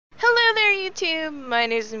YouTube. My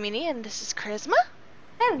name is Mini and this is Charisma.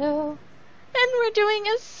 Hello. And we're doing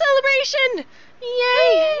a celebration!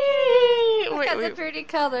 Yay! Look at the pretty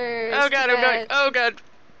colors. Oh god, oh god, oh god.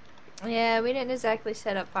 Yeah, we didn't exactly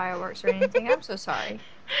set up fireworks or anything. I'm so sorry.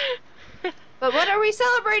 But what are we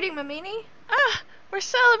celebrating, Mamini? We're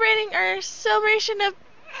celebrating our celebration of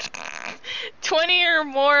 20 or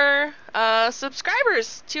more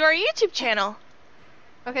subscribers to our YouTube channel.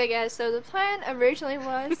 Okay guys, so the plan originally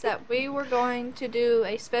was that we were going to do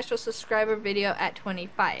a special subscriber video at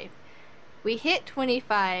 25. We hit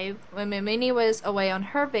 25 when Mamini was away on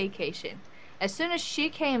her vacation. As soon as she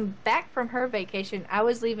came back from her vacation, I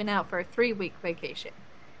was leaving out for a 3-week vacation.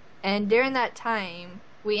 And during that time,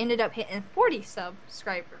 we ended up hitting 40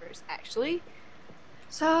 subscribers, actually.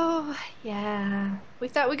 So, yeah. We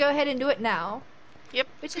thought we'd go ahead and do it now. Yep.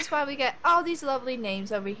 Which is why we got all these lovely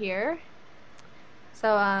names over here. So,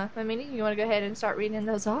 Mamini, you want to go ahead and start reading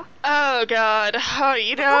those off? Oh god,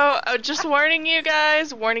 just warning you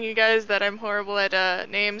guys that I'm horrible at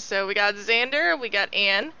names. So we got Xander, we got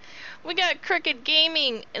Anne, we got Crooked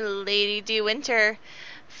Gaming, Lady De Winter,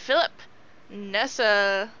 Philip,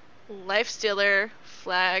 Nessa, Lifestealer,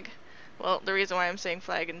 Flag. Well, the reason why I'm saying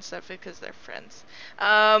Flag and stuff is because they're friends.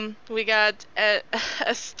 We got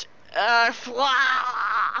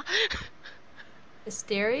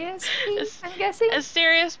Asterius P, I'm guessing?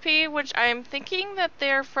 Asterius P, which I'm thinking that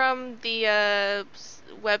they're from the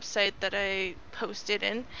website that I posted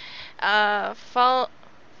in. Fall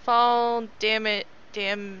damage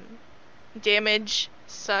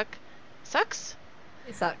sucks?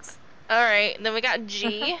 It sucks. Alright, then we got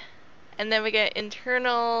G, and then we got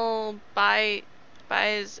internal buys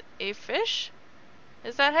a fish?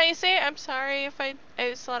 Is that how you say it? I'm sorry if I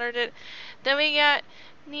slaughtered it. Then we got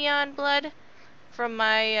Neon Blood from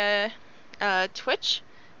my Twitch.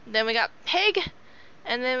 Then we got Peg,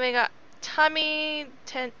 and then we got Tommy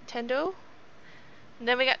Tendo. And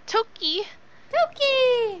then we got Toki.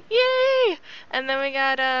 Toki! Yay! And then we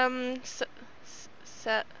got you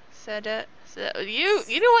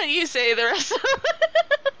know what you say the rest of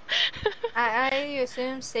it. I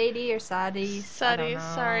assume Sadie or Sadie. Sadie,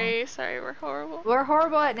 sorry, we're horrible. We're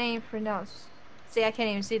horrible at name pronounce. See, I can't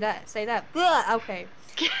even say that. Blah, okay.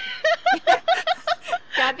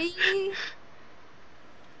 Gabby,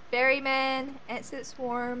 Fairyman, Exit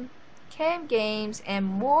Swarm, Cam Games, and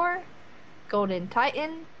more. Golden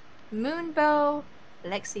Titan, Moonbow,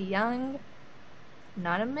 Lexi Young,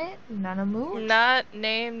 Nanamoon. Not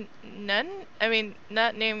named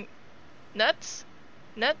Nuts?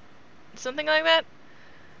 Nut? Something like that?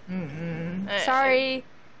 Sorry.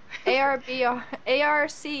 ARCBR.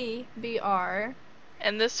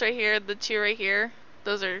 And this right here, the two right here,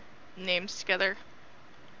 those are names together.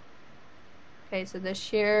 Okay, so the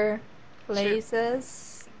sheer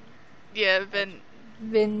places. Yeah,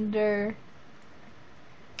 Vendor.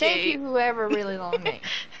 Thank you, whoever really long name.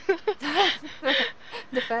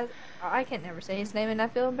 I can never say his name, and I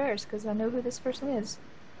feel embarrassed because I know who this person is.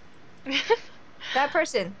 That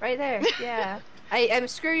person right there. Yeah, I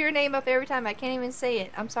screw your name up every time. I can't even say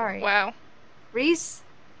it. I'm sorry. Wow. Reese.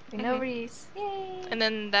 You know Reese. Yay. And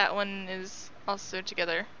then that one is also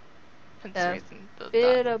together. Fitabulos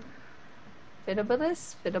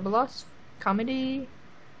comedy.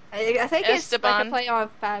 I think it's Esteban. like a play on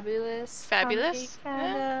fabulous. Fabulous? Comedy,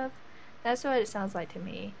 kind of. That's what it sounds like to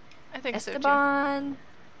me. I think Esteban.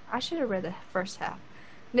 I should have read the first half.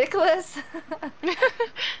 Nicholas.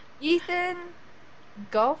 Ethan.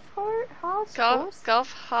 Golf Haas.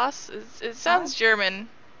 It sounds German.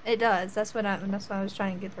 It does. That's what I was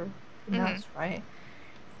trying to get the notes right.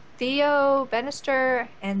 Theo Bannister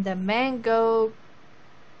and the man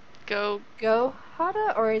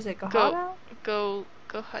Gohada, or is it Gohada?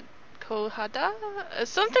 Kohada?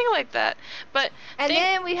 Something like that.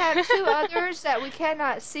 Then we have two others that we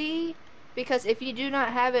cannot see, because if you do not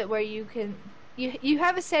have it where you can, you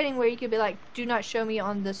have a setting where you can be like, do not show me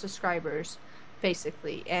on the subscribers,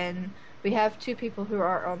 basically. And we have two people who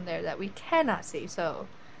are on there that we cannot see, so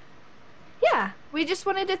yeah, we just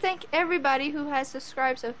wanted to thank everybody who has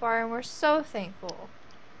subscribed so far, and we're so thankful.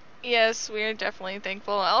 Yes, we are definitely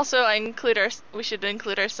thankful. Also, we should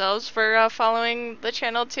include ourselves for following the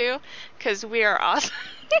channel too, because we are awesome.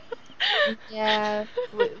 Yeah,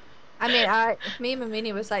 me and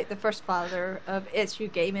Mamini was like the first father of It's You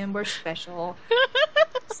Gaming. We're special.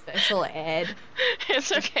 Special ed.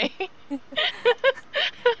 It's okay.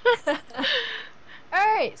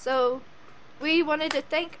 Alright, so we wanted to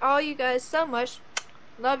thank all you guys so much.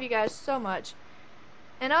 Love you guys so much.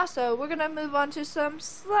 And also, we're gonna move on to some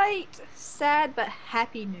slight, sad, but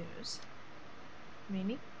happy news.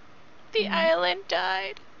 Mimi? The island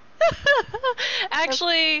died.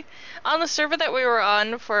 Actually, on the server that we were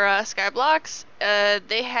on for Skyblocks,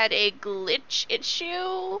 they had a glitch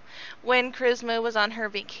issue when Charisma was on her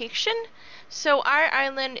vacation, so our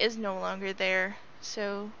island is no longer there.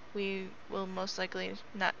 So we will most likely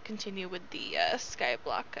not continue with the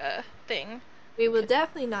Skyblock thing. We will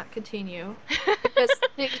definitely not continue because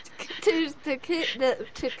to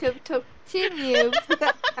continue.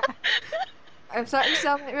 I'm starting to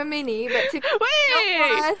sound like Ramini, but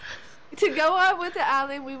Wait! to go on with the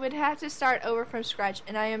island, we would have to start over from scratch,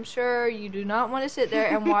 and I am sure you do not want to sit there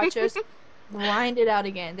and watch us grind it out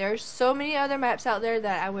again. There's so many other maps out there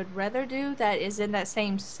that I would rather do that is in that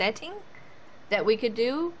same setting that we could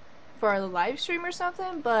do for a live stream or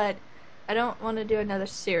something, but I don't want to do another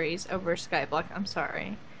series over Skyblock. I'm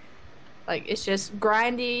sorry. Like, it's just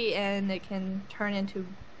grindy and it can turn into,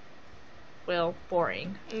 well,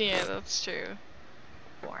 boring. Yeah, that's true.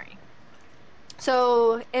 Boring.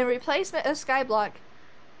 So, in replacement of Skyblock,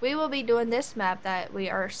 we will be doing this map that we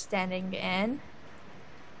are standing in,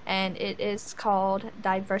 and it is called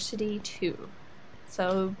Diversity 2.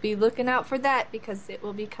 So, be looking out for that because it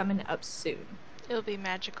will be coming up soon. It'll be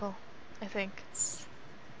magical, I think.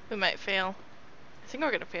 We might fail. I think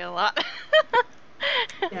we're gonna fail a lot.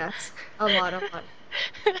 Yes, a lot.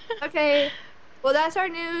 Okay, well, that's our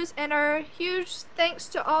news, and our huge thanks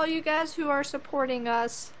to all you guys who are supporting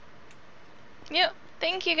us. Yep.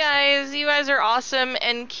 Thank you guys. You guys are awesome,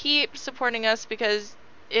 and keep supporting us because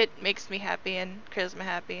it makes me happy and Charisma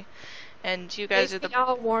happy. And you guys Makes are me the.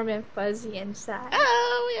 all warm and fuzzy inside.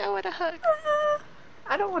 Oh, yeah, what a hug.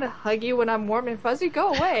 I don't want to hug you when I'm warm and fuzzy.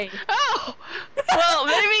 Go away. Oh! Well,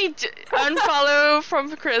 maybe unfollow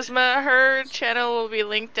from Charisma. Her channel will be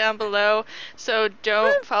linked down below, so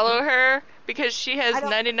don't follow her because she has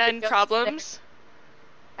 99 problems.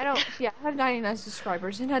 I have 99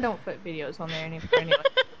 subscribers and I don't put videos on there anymore. Anyway.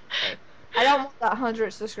 Okay. I don't want that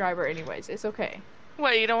 100 subscriber anyways. It's okay.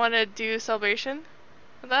 What, you don't want to do celebration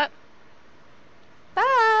with that?